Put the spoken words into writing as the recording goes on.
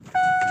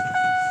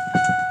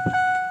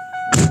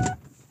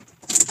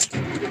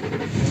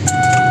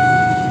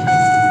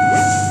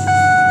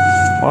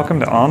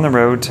on the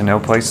road to No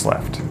Place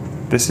Left.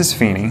 This is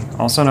Feeney,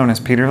 also known as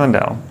Peter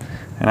Lindell,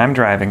 and I'm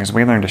driving as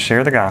we learn to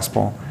share the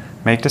gospel,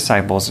 make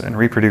disciples, and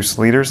reproduce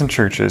leaders and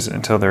churches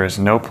until there is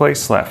no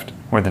place left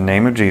where the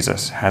name of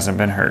Jesus hasn't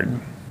been heard.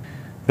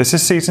 This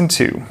is Season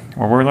 2,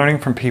 where we're learning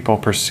from people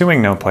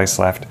pursuing no place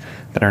left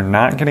that are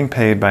not getting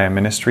paid by a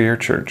ministry or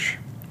church.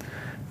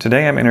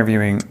 Today I'm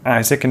interviewing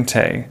Isaac and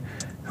Tay,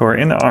 who are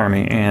in the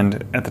Army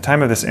and, at the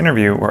time of this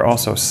interview, were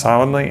also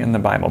solidly in the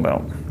Bible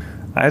Belt.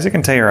 Isaac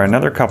and Tay are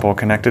another couple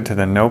connected to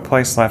the No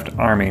Place Left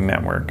Army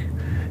network.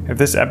 If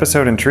this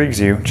episode intrigues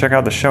you, check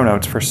out the show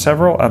notes for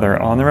several other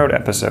on-the-road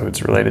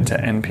episodes related to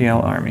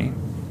NPL Army.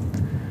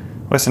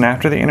 Listen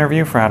after the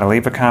interview for how to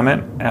leave a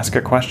comment, ask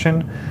a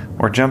question,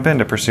 or jump in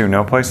to pursue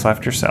No Place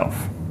Left yourself.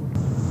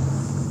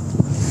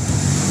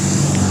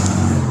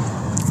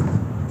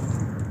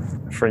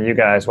 For you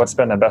guys, what's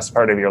been the best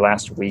part of your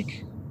last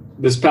week?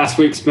 This past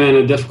week's been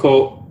a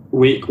difficult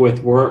week with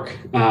work,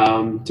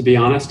 to be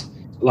honest.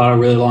 A lot of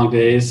really long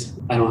days.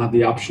 I don't have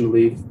the option to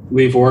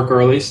leave work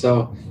early.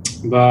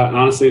 But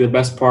honestly, the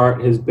best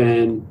part has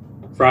been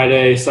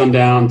Friday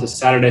sundown to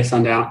Saturday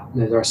sundown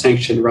is our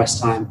sanctioned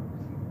rest time.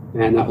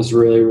 And that was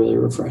really, really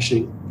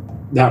refreshing.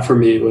 That for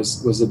me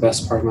was the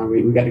best part of my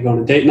week. We got to go on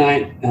a date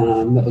night.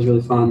 That was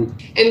really fun.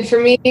 And for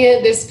me,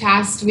 this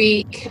past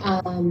week,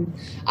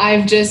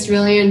 I've just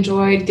really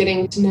enjoyed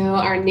getting to know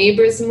our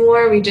neighbors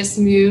more. We just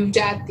moved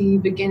at the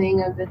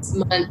beginning of this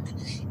month,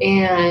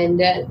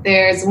 and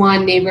there's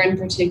one neighbor in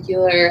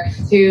particular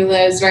who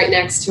lives right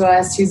next to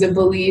us who's a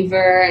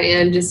believer,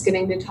 and just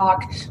getting to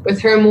talk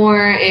with her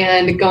more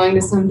and going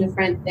to some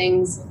different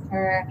things with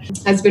her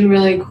has been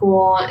really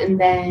cool. And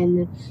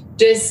then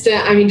just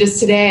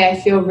today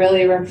I feel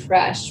really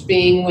refreshed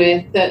being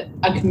with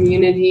a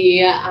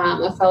community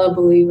of fellow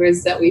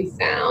believers that we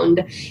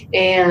found,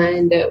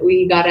 and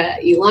we got to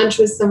eat lunch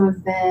with some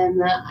of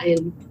them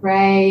and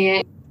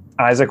pray.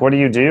 Isaac, what do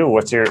you do?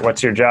 What's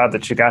your job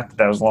that you got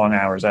those long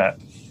hours at?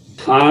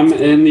 I'm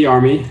in the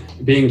Army,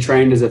 being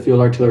trained as a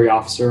field artillery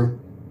officer.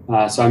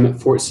 So I'm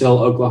at Fort Sill,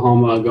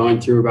 Oklahoma, going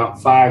through about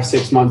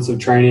 5-6 months of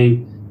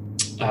training.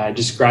 I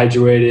just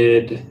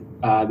graduated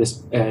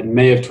this in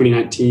May of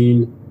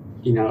 2019.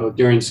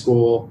 During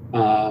school,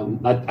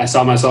 I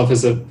saw myself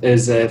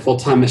as a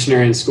full-time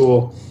missionary in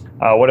school.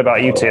 What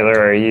about you, Taylor?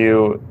 Are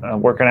you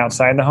working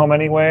outside the home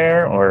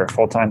anywhere or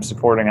full-time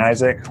supporting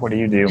Isaac? What do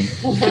you do?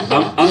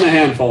 I'm a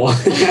handful.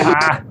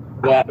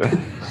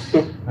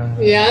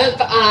 Yep.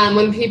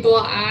 When people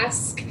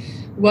ask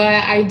what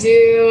I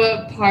do,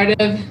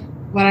 part of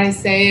what I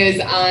say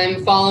is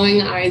I'm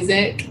following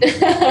Isaac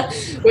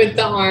with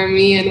the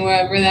Army and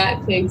wherever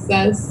that takes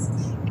us.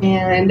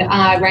 And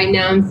right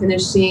now I'm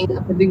finishing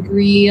up a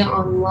degree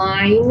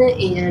online,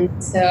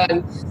 and so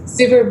I'm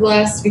super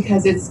blessed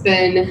because it's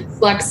been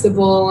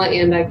flexible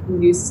and I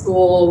can do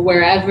school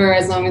wherever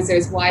as long as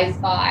there's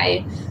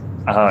Wi-Fi.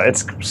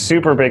 It's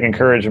super big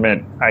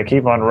encouragement. I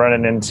keep on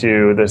running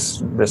into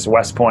this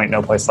West Point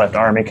No Place Left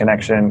Army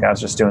connection.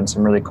 God's just doing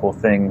some really cool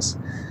things.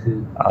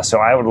 So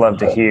I would love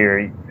to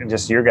hear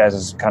just your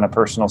guys' kind of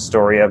personal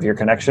story of your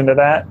connection to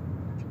that.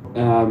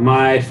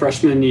 My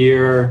freshman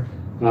year,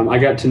 I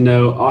got to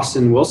know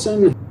Austin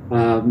Wilson.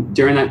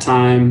 During that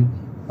time,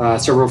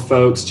 several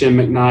folks, Jim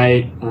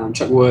McKnight,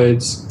 Chuck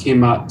Woods,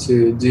 came out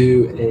to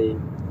do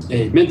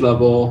a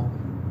mid-level,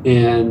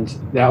 and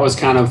that was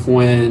kind of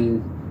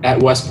when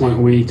at West Point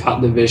we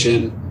caught the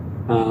vision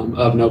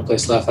of No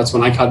Place Left. That's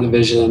when I caught the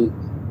vision.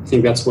 I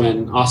think that's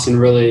when Austin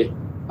really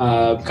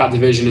caught the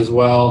vision as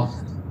well.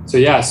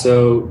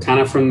 So kind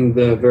of from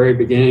the very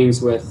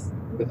beginnings with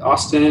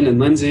Austin and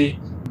Lindsay,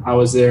 I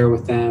was there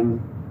with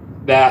them.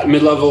 That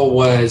mid-level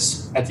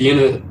was at the end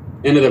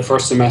of the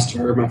first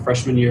semester, my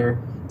freshman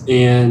year,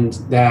 and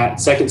that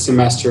second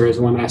semester is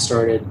when I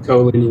started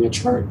co-leading a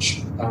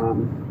church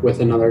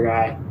with another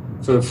guy.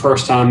 For the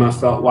first time, I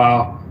felt,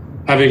 wow,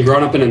 having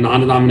grown up in a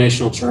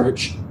non-denominational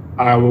church,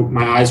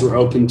 my eyes were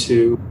open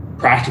to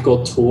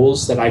practical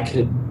tools that I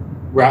could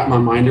wrap my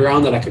mind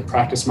around, that I could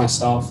practice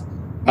myself.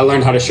 I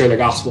learned how to share the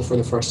gospel for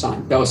the first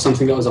time. That was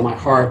something that was on my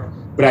heart,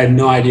 but I had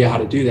no idea how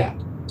to do that.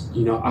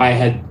 I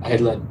had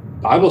led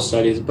Bible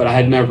studies, but I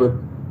had never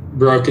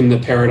broken the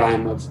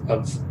paradigm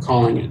of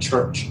calling it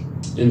church.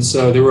 And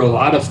so there were a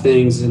lot of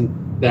things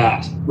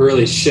that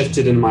really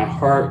shifted in my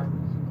heart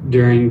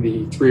during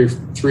the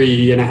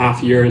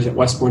 3.5 years at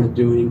West Point of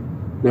doing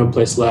No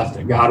Place Left,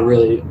 that God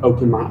really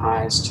opened my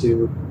eyes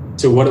to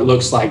what it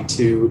looks like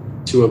to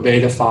obey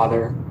the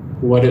Father,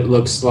 what it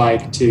looks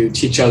like to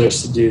teach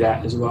others to do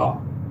that as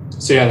well.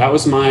 So that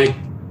was my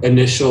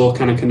initial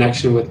kind of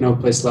connection with No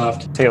Place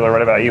Left. Taylor,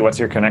 what about you? What's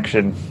your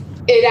connection?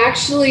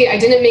 I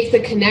didn't make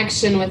the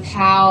connection with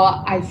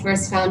how I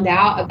first found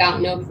out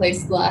about No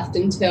Place Left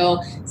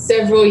until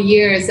several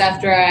years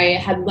after I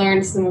had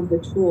learned some of the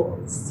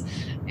tools.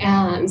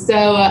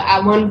 So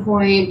at one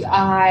point,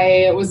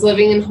 I was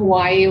living in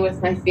Hawaii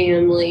with my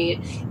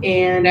family,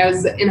 and I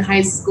was in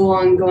high school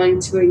and going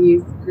to a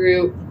youth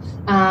group.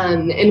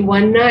 And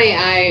one night,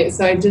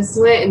 I just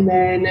went, and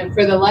then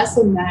for the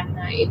lesson that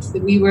night,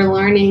 we were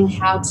learning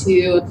how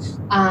to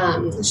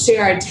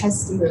share our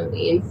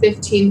testimony in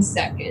 15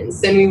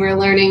 seconds. And we were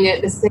learning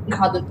this thing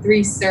called the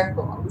 3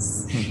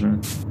 circles.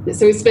 Mm-hmm.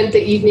 So we spent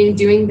the evening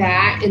doing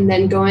that and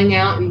then going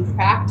out and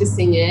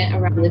practicing it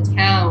around the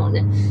town.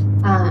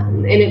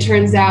 And it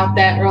turns out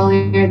that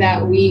earlier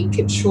that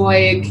week,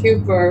 Troy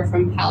Cooper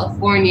from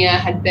California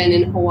had been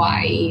in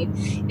Hawaii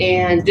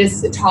and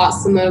just taught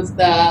some of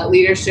the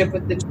leadership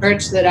with the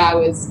church that I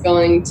was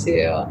going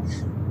to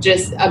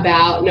just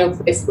about No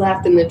Place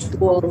Left and the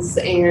tools.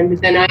 And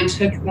then I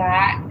took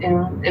that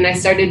and I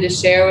started to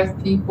share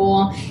with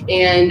people.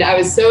 And I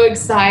was so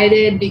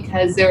excited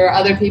because there were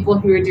other people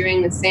who were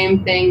doing the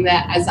same thing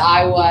as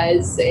I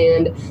was.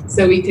 And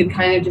so we could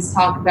kind of just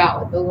talk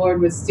about what the Lord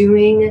was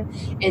doing.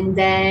 And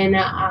then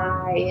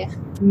I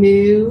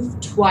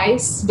moved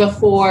twice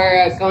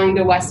before going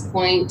to West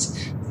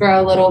Point for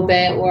a little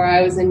bit, where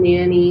I was a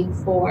nanny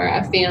for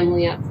a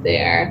family up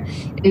there.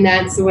 And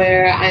that's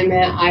where I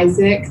met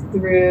Isaac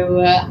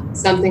through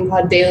something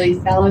called Daily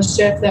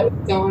Fellowship that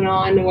was going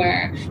on,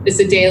 where it's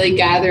a daily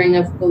gathering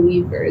of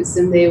believers,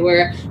 and they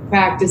were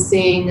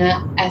practicing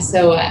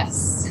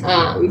SOS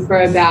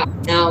for about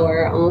an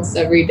hour almost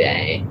every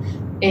day.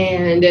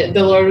 And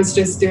the Lord was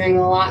just doing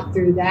a lot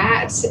through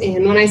that.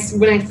 And when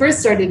I first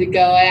started to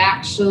go, I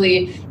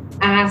actually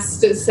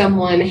asked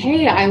someone,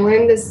 hey, I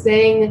learned this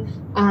thing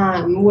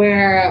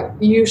where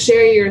you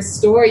share your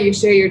story, you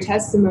share your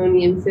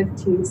testimony in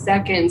 15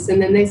 seconds.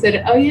 And then they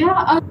said, oh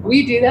yeah,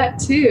 we do that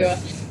too.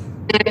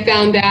 And I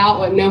found out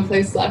what No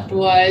Place Left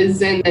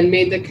was and then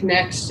made the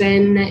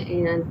connection.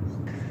 And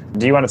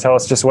do you want to tell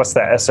us just what's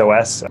the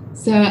SOS?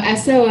 So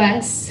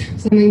SOS,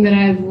 something that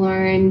I've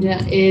learned,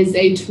 is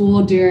a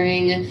tool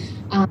during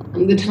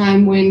the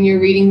time when you're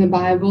reading the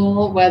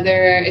Bible,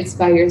 whether it's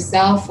by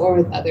yourself or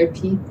with other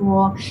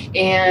people.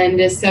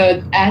 And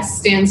so S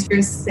stands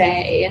for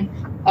say,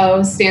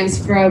 O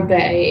stands for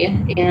obey,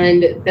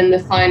 and then the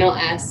final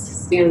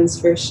S stands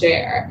for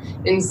share.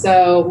 And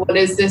so what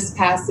is this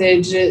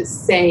passage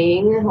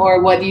saying,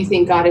 or what do you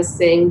think God is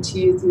saying to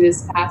you through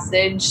this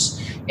passage?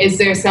 Is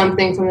there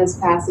something from this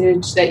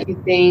passage that you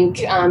think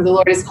the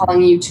Lord is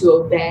calling you to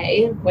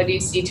obey? What do you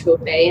see to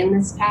obey in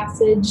this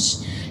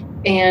passage?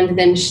 And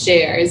then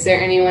share. Is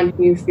there anyone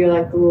who you feel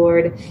like the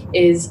Lord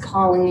is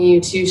calling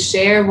you to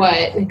share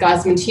what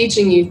God's been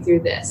teaching you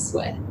through this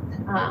with?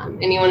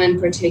 Anyone in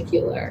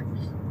particular?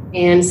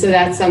 And so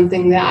that's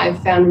something that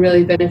I've found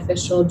really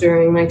beneficial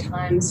during my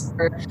times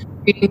for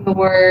reading the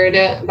Word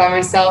by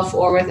myself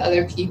or with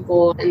other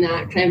people in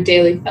that kind of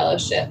daily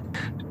fellowship.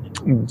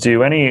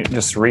 Do any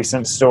just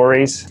recent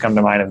stories come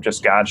to mind of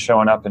just God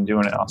showing up and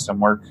doing awesome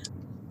work?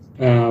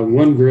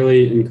 One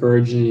really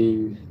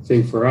encouraging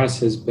thing for us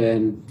has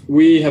been,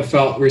 we have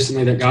felt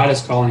recently that God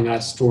is calling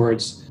us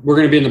towards, we're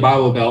going to be in the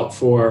Bible Belt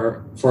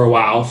for a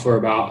while, for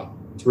about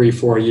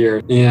 3-4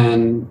 years.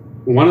 And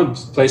one of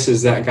the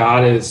places that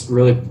God has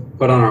really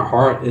put on our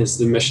heart is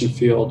the mission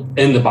field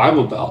in the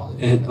Bible Belt,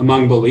 and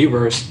among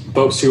believers,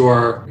 folks who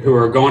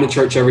are going to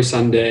church every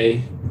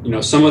Sunday. You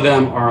know, some of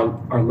them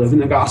are living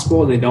the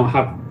gospel and they don't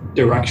have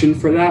direction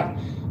for that,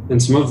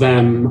 and some of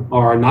them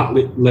are not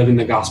living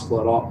the gospel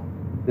at all.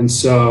 And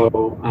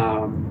so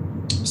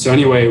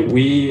anyway,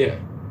 we,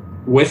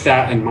 with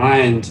that in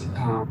mind,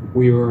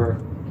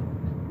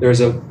 there's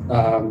a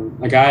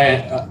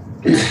guy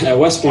at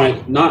West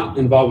Point, not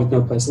involved with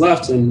No Place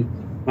Left, and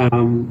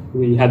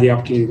we had the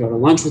opportunity to go to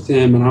lunch with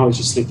him, and I was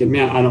just thinking,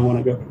 man, I don't want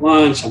to go to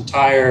lunch, I'm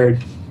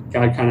tired.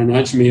 God kind of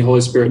nudged me,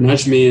 Holy Spirit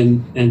nudged me,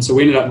 and so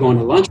we ended up going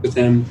to lunch with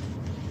him,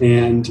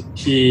 and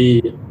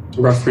he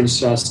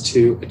referenced us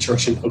to a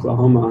church in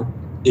Oklahoma.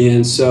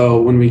 And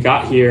so when we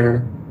got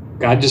here,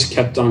 God just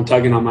kept on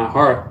tugging on my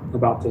heart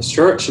about this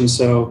church. And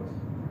so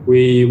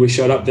we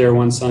showed up there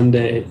one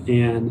Sunday,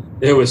 and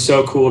it was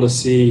so cool to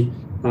see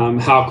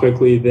how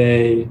quickly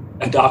they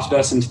adopted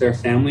us into their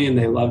family, and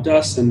they loved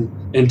us, and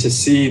to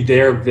see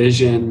their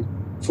vision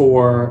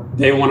for,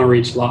 they want to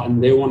reach Lawton,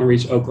 they want to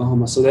reach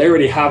Oklahoma. So they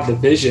already have the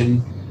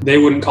vision. They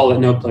wouldn't call it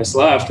No Place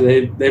Left.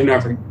 They've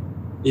never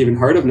even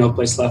heard of No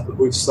Place Left, but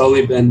we've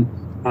slowly been,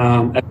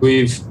 as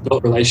we've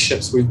built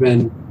relationships, we've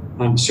been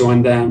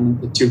showing them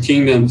the 2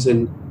 kingdoms.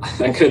 And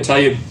I could tell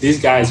you,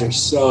 these guys are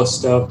so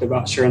stoked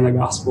about sharing the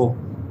gospel.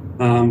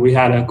 We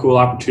had a cool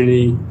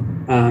opportunity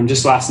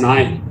just last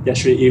night,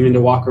 yesterday evening, to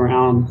walk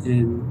around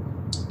and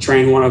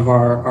train one of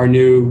our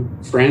new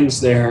friends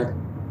there,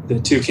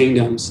 the 2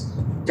 kingdoms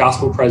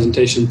gospel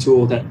presentation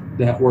tool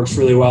that works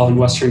really well in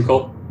Western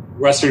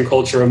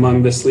culture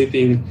among the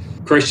sleeping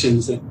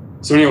Christians.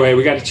 So anyway,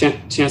 we got a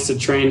chance to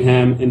train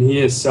him, and he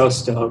is so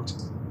stoked.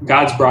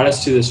 God's brought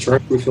us to this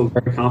church. We feel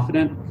very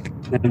confident,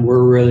 and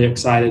we're really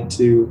excited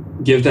to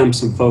give them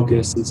some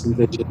focus and some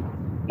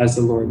vision as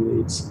the Lord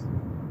leads.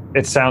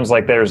 It sounds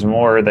like there's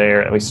more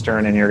there, at least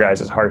stirring in your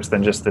guys' hearts,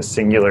 than just the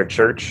singular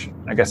church.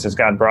 I guess, has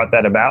God brought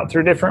that about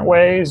through different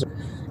ways?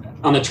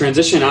 on the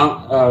transition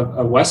out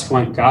of West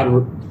Point, God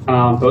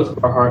on both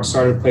of our hearts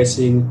started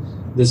placing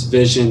this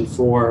vision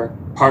for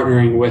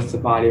partnering with the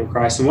body of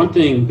Christ. And one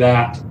thing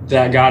that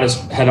God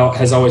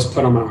has always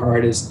put on my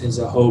heart is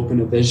a hope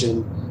and a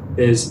vision.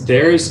 Is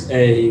there's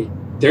a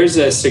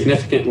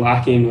significant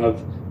lacking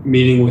of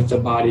meeting with the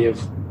body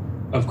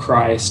of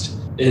Christ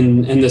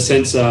in the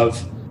sense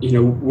of,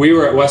 we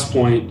were at West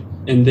Point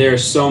and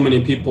there's so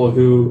many people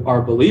who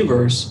are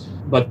believers,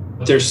 but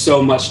there's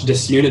so much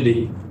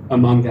disunity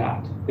among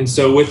that. And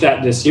so with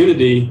that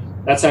disunity,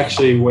 that's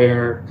actually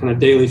where kind of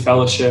daily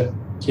fellowship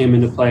came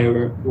into play,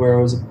 where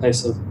it was a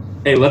place of,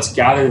 hey, let's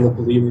gather the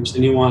believers.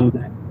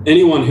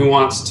 Anyone who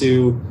wants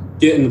to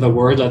get into the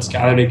Word, let's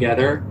gather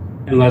together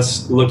and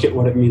let's look at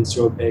what it means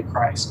to obey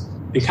Christ.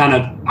 And kind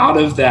of out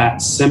of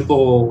that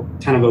simple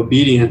kind of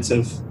obedience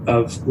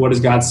of what is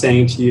God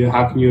saying to you,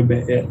 how can you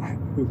obey it,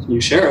 who can you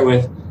share it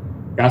with,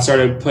 God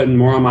started putting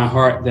more on my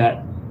heart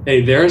that,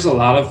 hey, there's a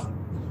lot of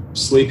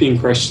sleeping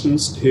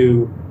Christians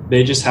who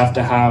they just have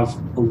to have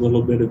a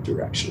little bit of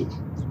direction.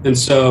 And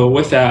so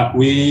with that,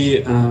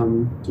 we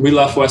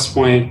left West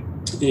Point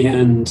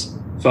and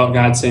felt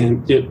God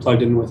saying, get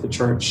plugged in with a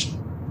church,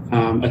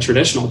 a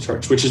traditional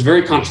church, which is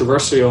very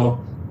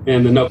controversial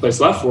in the No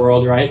Place Left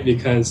world, right?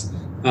 Because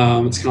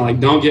it's kind of like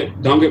don't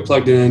get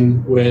plugged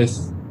in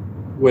with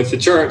the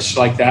church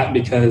like that,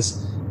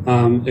 because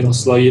it'll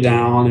slow you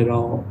down.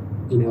 It'll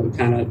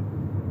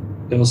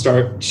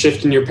start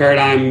shifting your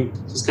paradigm.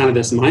 It's kind of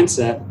this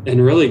mindset,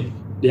 and really,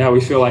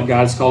 we feel like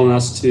God's calling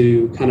us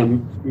to kind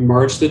of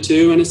merge the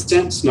two in a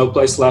sense. No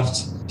Place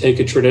Left, take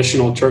a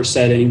traditional church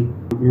setting,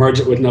 merge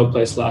it with No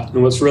Place Left.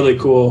 And what's really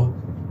cool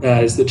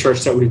is the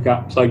church that we've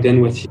got plugged in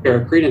with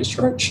here, Credence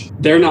Church.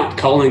 They're not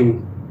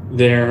calling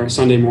their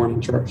Sunday morning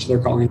church; they're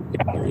calling it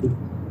gathering,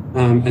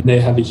 and they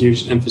have a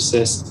huge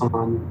emphasis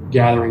on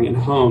gathering in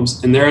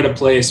homes. And they're at a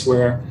place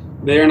where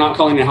they are not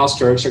calling it a house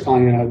church; they're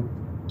calling it a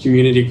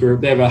community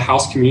group. They have a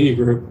house community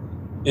group,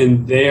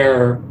 and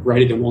they're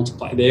ready to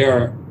multiply.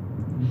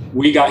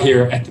 We got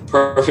here at the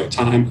perfect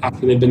time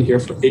after they've been here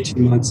for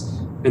 18 months,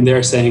 and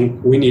they're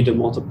saying we need to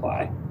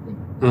multiply.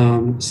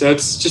 So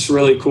it's just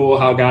really cool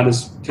how God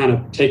has kind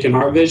of taken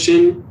our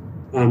vision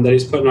that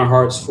He's put in our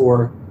hearts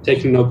for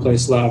taking No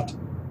Place Left,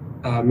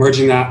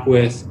 merging that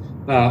with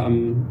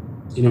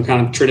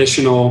kind of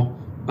traditional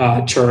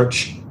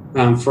church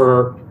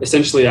for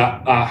essentially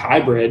a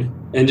hybrid,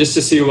 and just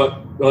to see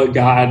what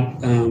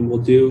God will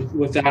do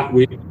with that.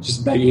 We're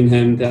just begging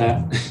Him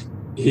that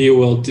He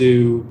will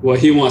do what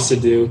He wants to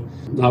do,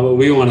 not what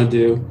we want to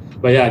do.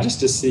 But just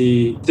to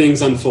see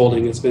things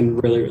unfolding, it's been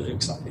really, really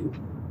exciting.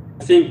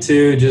 I think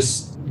too,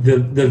 just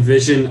the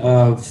vision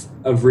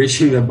of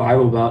reaching the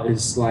Bible Belt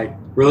is like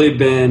really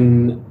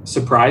been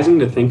surprising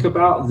to think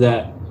about,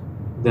 that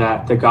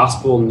the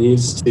gospel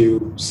needs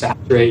to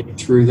saturate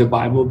through the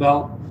Bible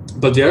Belt.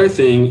 But the other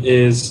thing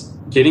is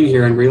getting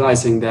here and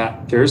realizing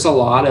that there's a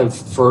lot of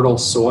fertile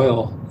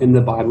soil in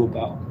the Bible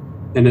Belt,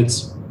 and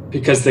it's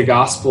because the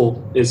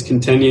gospel is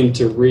continuing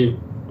to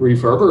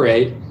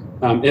reverberate.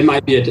 It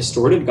might be a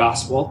distorted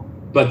gospel,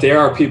 but there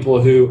are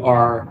people who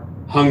are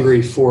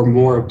hungry for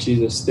more of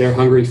Jesus. They're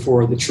hungry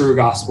for the true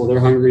gospel. They're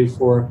hungry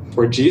for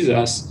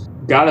Jesus.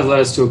 God has led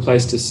us to a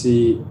place to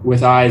see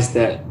with eyes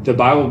that the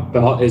Bible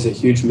Belt is a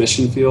huge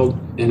mission field,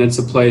 and it's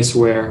a place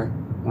where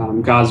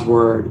God's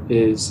word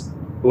is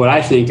what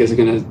I think is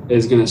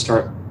gonna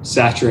start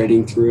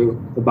saturating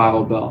through the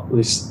Bible Belt. At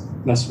least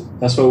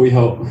that's what we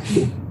hope.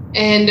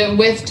 And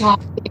with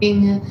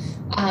talking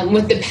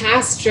with the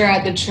pastor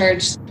at the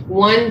church,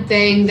 one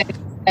thing that he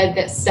said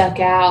that stuck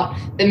out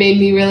that made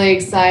me really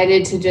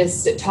excited to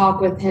just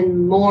talk with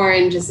him more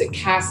and just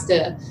cast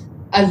a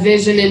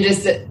vision and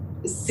just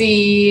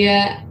see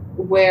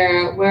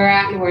where we're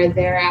at and where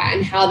they're at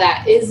and how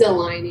that is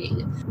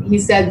aligning. He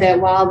said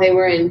that while they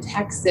were in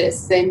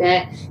Texas, they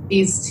met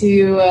these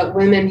two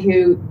women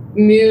who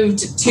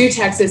moved to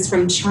Texas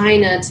from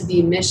China to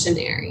be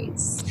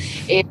missionaries.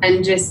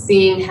 And just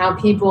seeing how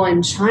people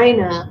in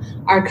China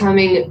are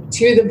coming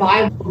to the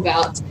Bible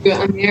Belt,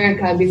 to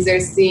America, because they're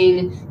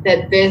seeing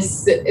that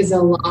this is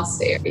a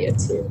lost area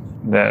too.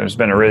 There's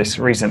been a really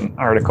recent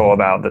article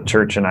about the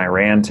church in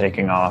Iran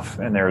taking off,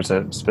 and there was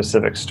a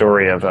specific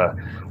story of a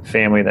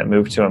family that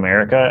moved to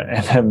America,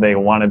 and then they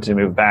wanted to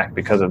move back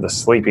because of the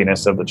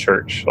sleepiness of the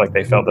church. Like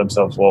they felt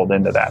themselves lulled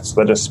into that.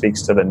 So that just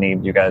speaks to the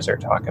need you guys are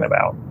talking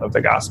about of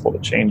the gospel to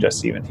change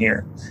us even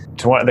here.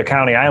 The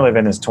county I live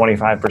in is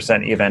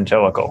 25%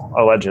 evangelical,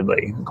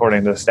 allegedly,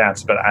 according to the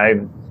stats, but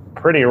I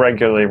pretty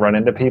regularly run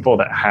into people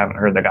that haven't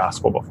heard the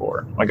gospel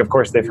before. Like, of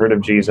course, they've heard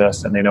of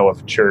Jesus and they know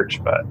of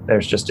church, but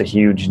there's just a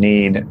huge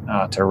need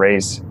to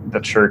raise the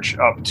church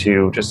up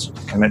to just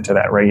commit to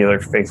that regular,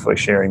 faithfully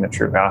sharing the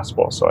true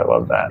gospel. So I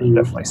love that.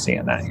 Definitely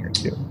seeing that here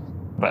too.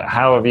 But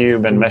how have you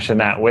been meshing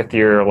that with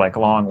your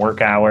long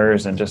work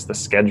hours and just the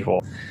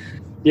schedule?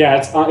 Yeah,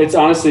 it's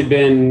honestly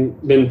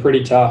been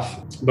pretty tough.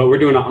 But we're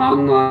doing an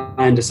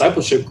online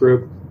discipleship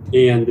group,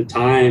 and the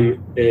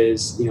time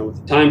is,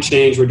 with the time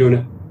change, we're doing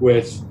it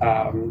with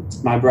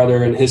my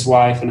brother and his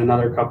wife and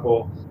another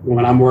couple.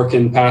 When I'm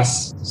working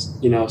past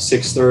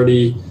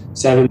 6:30,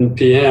 7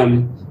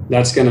 p.m.,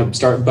 that's going to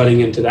start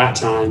butting into that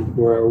time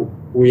where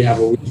we have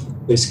a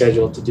weekly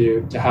schedule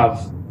to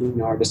have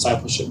our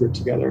discipleship group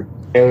together.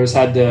 Taylor's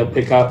had to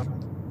pick up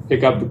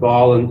the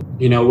ball, and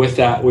with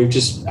that, we've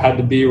just had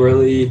to be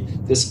really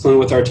disciplined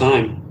with our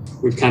time.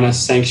 We've kind of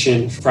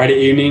sanctioned Friday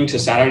evening to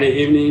Saturday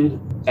evening.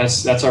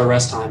 That's our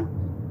rest time.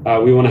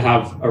 We want to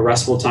have a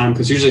restful time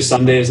because usually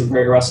Sundays are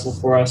very restful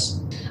for us.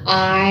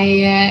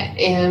 I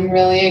am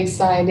really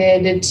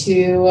excited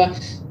to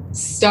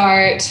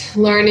start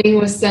learning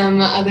with some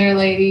other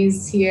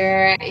ladies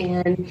here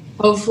and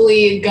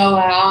hopefully go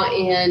out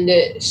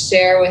and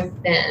share with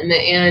them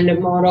and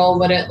model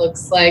what it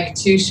looks like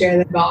to share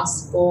the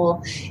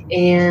gospel,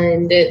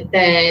 and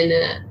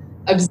then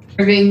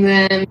observing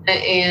them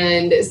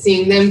and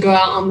seeing them go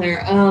out on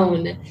their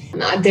own.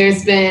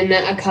 There's been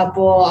a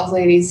couple of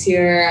ladies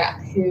here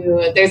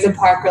who, there's a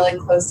park really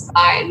close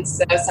by, and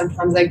so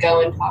sometimes I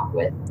go and talk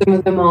with some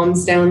of the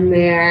moms down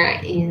there,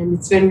 and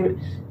it's been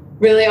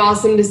really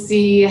awesome to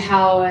see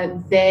how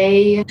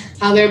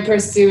they're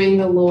pursuing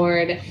the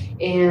Lord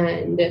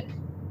and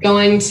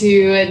going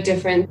to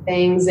different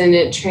things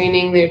and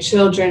training their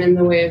children in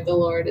the way of the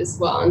Lord as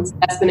well. And so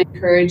that's been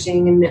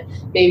encouraging, and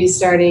maybe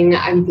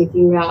I'm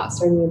thinking about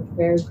starting a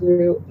prayer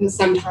group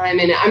sometime,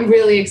 and I'm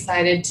really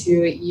excited to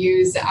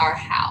use our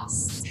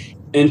house.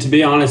 And to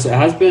be honest, it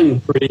has been a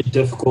pretty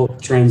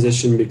difficult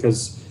transition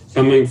because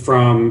coming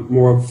from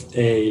more,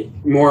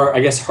 I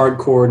guess,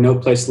 hardcore, no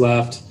place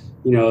left.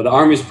 The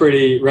Army's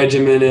pretty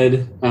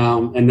regimented,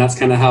 and that's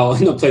kind of how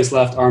No Place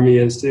Left Army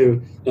is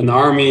too. In the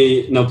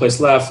Army, No Place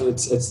Left,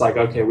 it's like,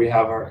 okay, we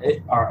have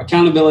our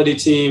accountability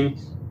team.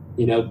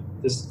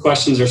 These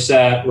questions are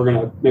set. We're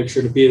gonna make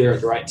sure to be there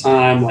at the right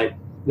time. Like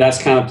that's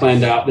kind of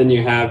planned out. Then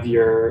you have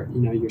your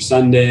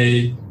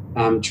Sunday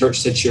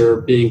church that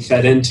you're being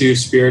fed into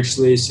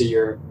spiritually. So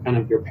you're kind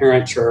of your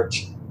parent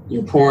church.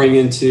 You're pouring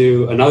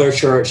into another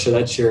church, so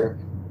that's your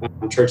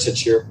church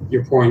that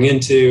you're pouring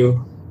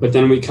into. But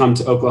then we come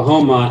to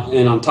Oklahoma,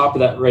 and on top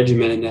of that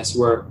regimentedness,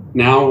 we're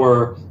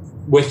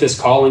with this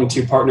calling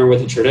to partner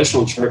with a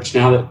traditional church.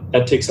 Now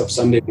that takes up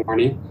Sunday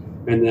morning,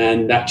 and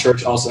then that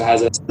church also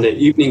has a Sunday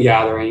evening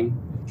gathering.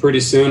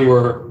 Pretty soon,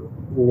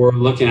 we're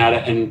looking at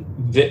it, and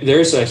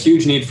there's a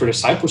huge need for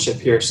discipleship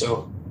here.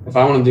 So if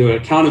I want to do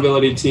an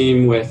accountability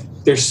team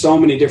there's so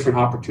many different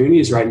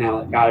opportunities right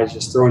now that God is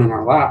just throwing in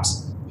our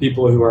laps.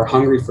 People who are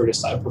hungry for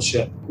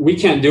discipleship. We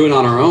can't do it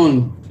on our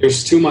own.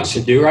 There's too much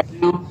to do right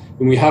now.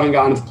 And we haven't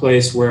gotten to the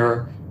place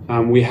where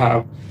we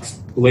have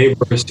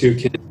laborers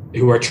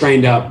who are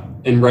trained up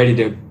and ready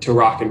to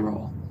rock and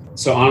roll.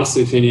 So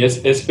honestly, Feeney,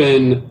 it's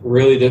been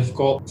really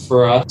difficult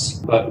for us,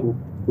 but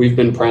we've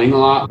been praying a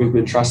lot. We've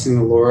been trusting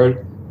the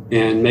Lord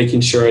and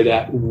making sure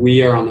that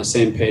we are on the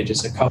same page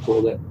as a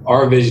couple, that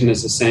our vision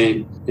is the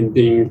same, and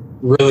being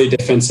really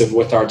defensive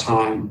with our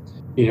time,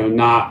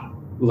 not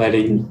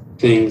letting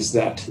things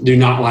that do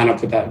not line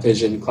up with that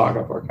vision clog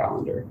up our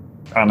calendar.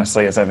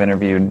 Honestly, as I've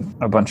interviewed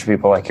a bunch of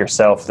people like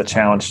yourself, the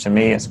challenge to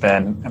me has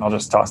been, and I'll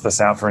just toss this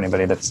out for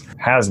anybody that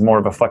has more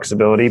of a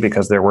flexibility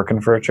because they're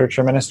working for a church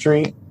or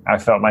ministry, I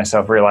felt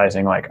myself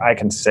realizing I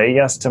can say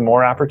yes to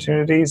more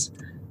opportunities,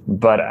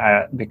 but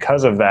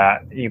because of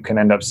that, you can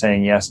end up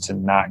saying yes to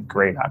not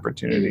great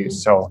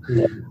opportunities. So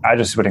I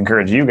just would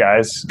encourage you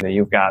guys that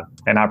you've got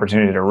an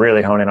opportunity to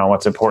really hone in on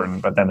what's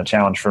important. But then the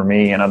challenge for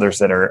me and others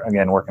that are,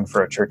 again, working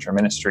for a church or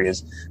ministry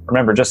is,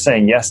 remember, just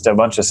saying yes to a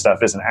bunch of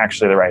stuff isn't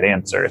actually the right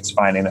answer. It's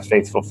finding a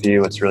faithful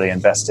few. It's really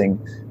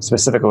investing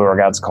specifically where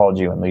God's called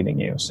you and leading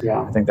you. So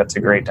I think that's a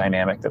great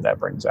dynamic that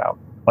brings out.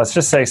 Let's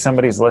just say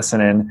somebody's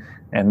listening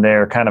and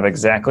they're kind of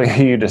exactly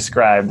who you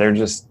described.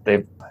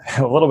 They've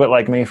a little bit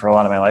like me for a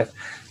lot of my life,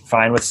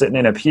 fine with sitting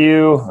in a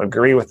pew,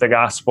 agree with the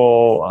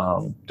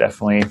gospel,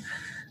 definitely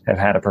have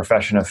had a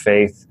profession of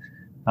faith,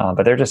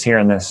 but they're just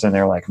hearing this and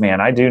they're like, man,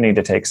 I do need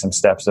to take some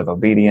steps of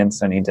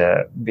obedience. I need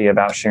to be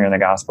about sharing the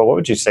gospel. What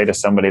would you say to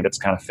somebody that's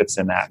kind of fits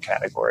in that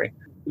category?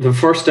 The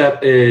first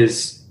step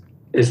is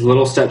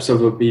little steps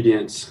of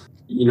obedience.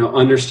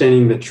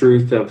 Understanding the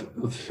truth of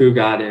who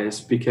God is,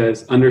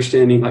 because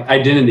understanding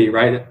identity,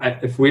 right?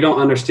 If we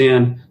don't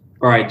understand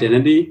our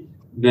identity,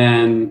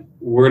 then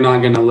we're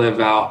not going to live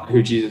out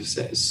who Jesus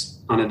is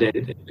on a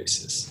day-to-day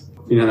basis.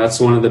 That's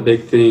one of the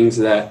big things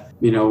that,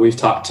 we've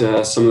talked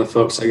to some of the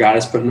folks that God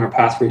has put in our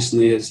path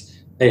recently is,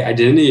 hey,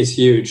 identity is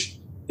huge.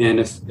 And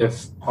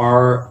if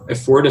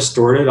we're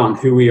distorted on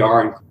who we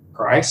are in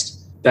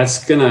Christ,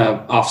 that's going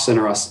to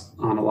off-center us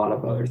on a lot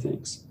of other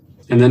things.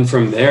 And then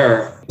from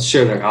there, let's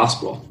share the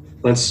gospel.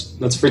 Let's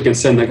freaking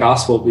send the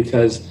gospel,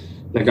 because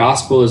the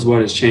gospel is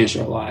what has changed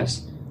our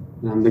lives.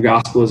 The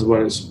gospel is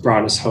what has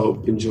brought us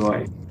hope and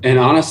joy. And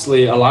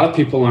honestly, a lot of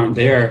people aren't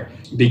there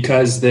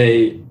because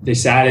they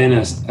sat in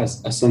a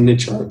Sunday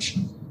church,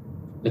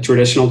 a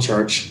traditional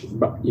church.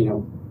 But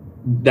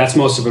that's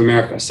most of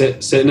America.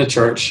 Sit in a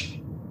church,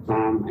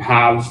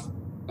 have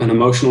an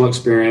emotional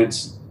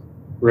experience,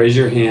 raise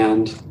your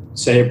hand,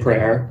 say a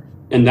prayer,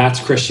 and that's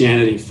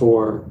Christianity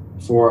for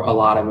for a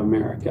lot of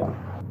America.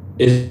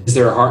 Is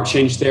there a heart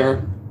change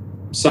there?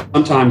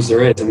 Sometimes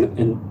there is,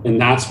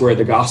 and that's where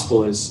the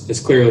gospel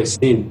is clearly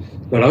seen.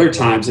 But other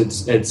times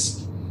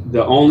it's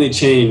the only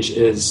change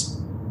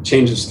is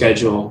change of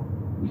schedule.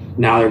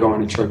 Now they're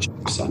going to church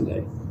every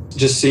Sunday.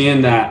 Just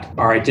seeing that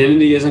our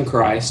identity is in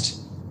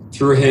Christ.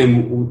 Through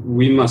him,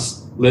 we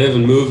must live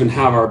and move and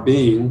have our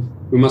being.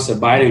 We must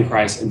abide in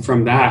Christ. And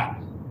from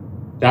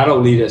that'll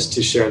lead us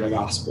to share the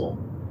gospel.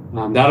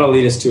 That'll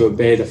lead us to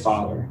obey the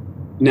Father.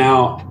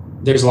 Now,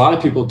 there's a lot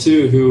of people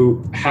too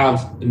who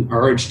have an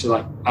urge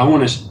to I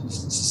want to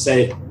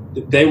say,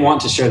 they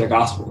want to share the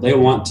gospel. They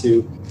want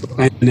to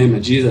proclaim the name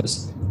of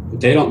Jesus, but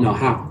they don't know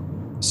how.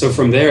 So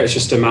from there, it's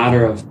just a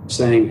matter of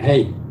saying,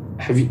 hey,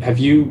 have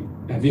you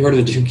heard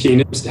of the two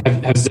kingdoms?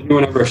 Has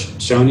anyone ever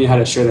shown you how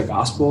to share the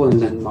gospel,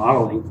 and then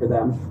modeling for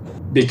them?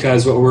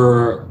 Because what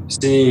we're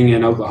seeing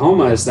in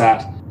Oklahoma is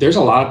that there's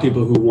a lot of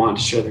people who want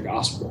to share the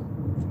gospel,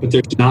 but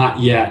there's not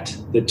yet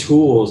the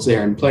tools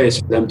there in place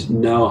for them to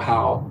know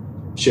how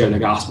to share the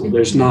gospel.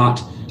 There's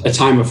not a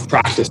time of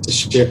practice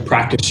to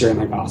practice sharing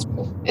the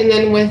gospel. And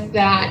then with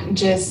that,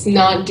 just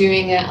not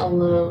doing it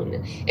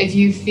alone. If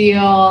you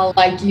feel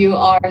like you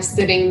are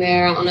sitting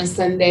there on a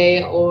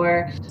Sunday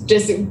or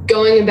just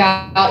going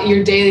about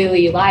your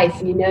daily life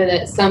and you know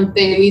that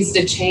something needs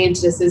to change,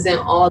 this isn't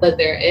all that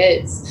there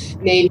is.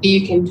 Maybe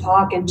you can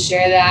talk and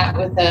share that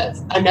with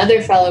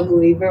another fellow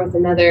believer, with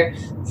another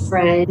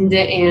friend,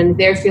 and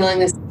they're feeling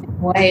the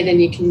same way. Then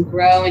you can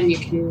grow and you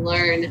can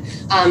learn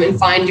and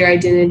find your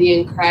identity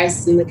in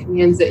Christ and the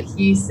commands that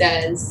he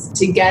says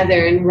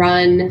together, and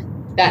run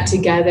that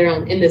together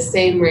in the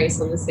same race,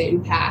 on the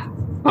same path.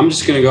 I'm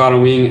just going to go out on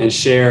a wing and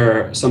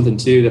share something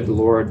too that the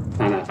Lord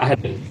I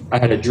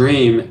had a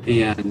dream,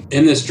 and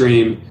in this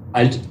dream,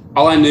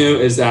 all I knew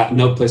is that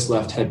No Place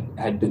Left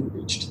had been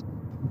reached.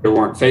 There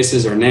weren't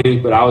faces or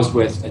names, but I was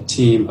with a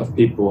team of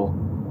people,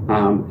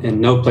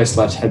 and No Place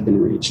Left had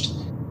been reached.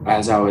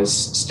 As I was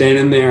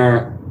standing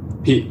there,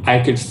 I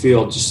could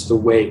feel just the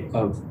weight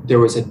there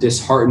was a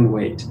disheartened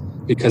weight,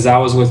 because I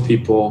was with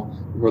people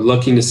who were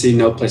looking to see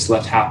No Place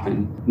Left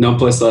happen. No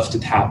Place Left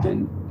had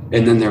happened,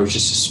 and then there was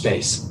just a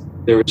space.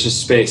 There was just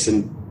space,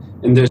 and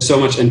there's so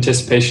much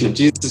anticipation of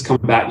Jesus is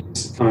coming back,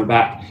 Jesus is coming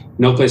back.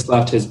 No Place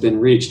Left has been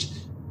reached,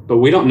 but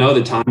we don't know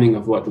the timing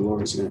of what the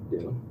Lord is going to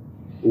do.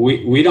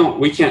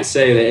 We can't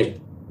say that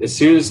as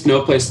soon as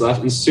No Place Left,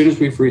 and as soon as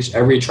we've reached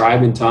every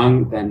tribe and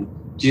tongue, then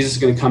Jesus is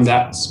going to come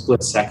that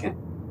split second.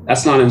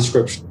 That's not in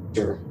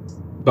Scripture.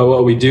 But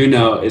what we do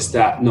know is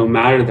that no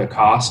matter the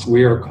cost,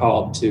 we are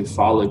called to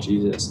follow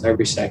Jesus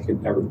every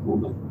second, every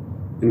moment.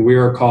 And we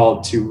are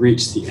called to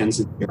reach the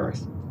ends of the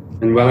earth.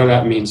 And whether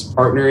that means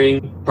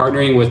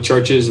partnering with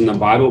churches in the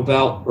Bible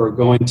Belt, or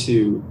going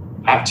to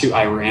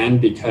Iran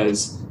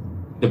because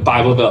the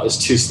Bible Belt is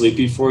too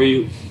sleepy for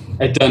you,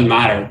 it doesn't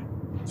matter.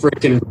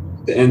 Freaking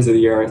reach the ends of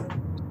the earth,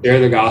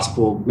 share the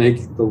gospel,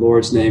 make the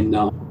Lord's name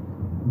known,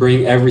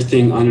 bring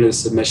everything under the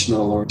submission of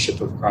the Lordship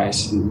of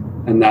Christ,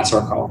 and that's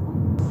our call.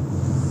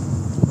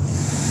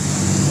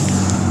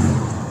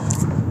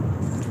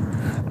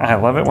 I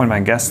love it when my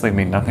guests leave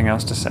me nothing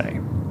else to say.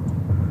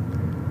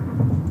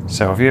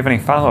 So if you have any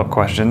follow-up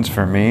questions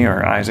for me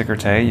or Isaac or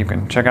Tay, you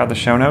can check out the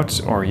show notes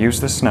or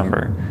use this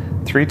number,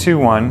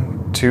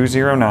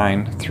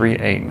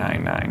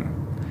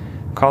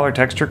 321-209-3899. Call or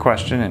text your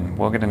question and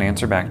we'll get an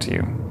answer back to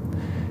you.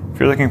 If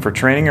you're looking for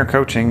training or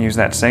coaching, use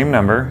that same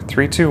number,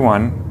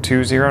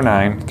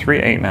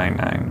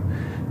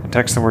 321-209-3899, and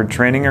text the word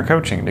training or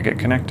coaching to get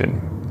connected.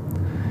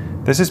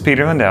 This is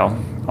Peter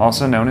Lindell,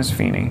 also known as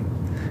Feeney.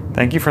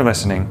 Thank you for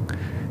listening.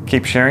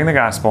 Keep sharing the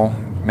gospel,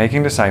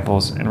 making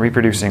disciples, and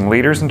reproducing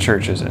leaders and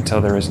churches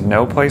until there is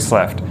no place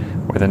left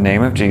where the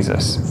name of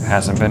Jesus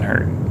hasn't been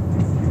heard.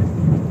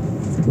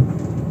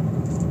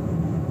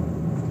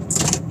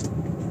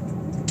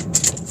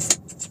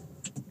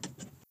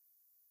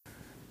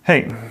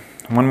 Hey,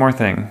 one more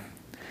thing.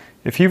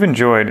 If you've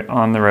enjoyed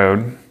On the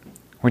Road,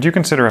 would you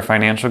consider a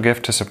financial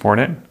gift to support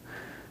it?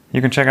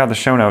 You can check out the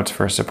show notes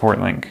for a support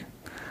link.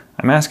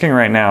 I'm asking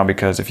right now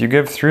because if you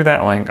give through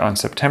that link on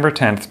September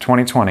 10th,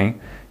 2020,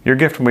 your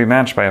gift will be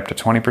matched by up to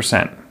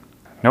 20%.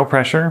 No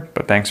pressure,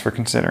 but thanks for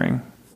considering.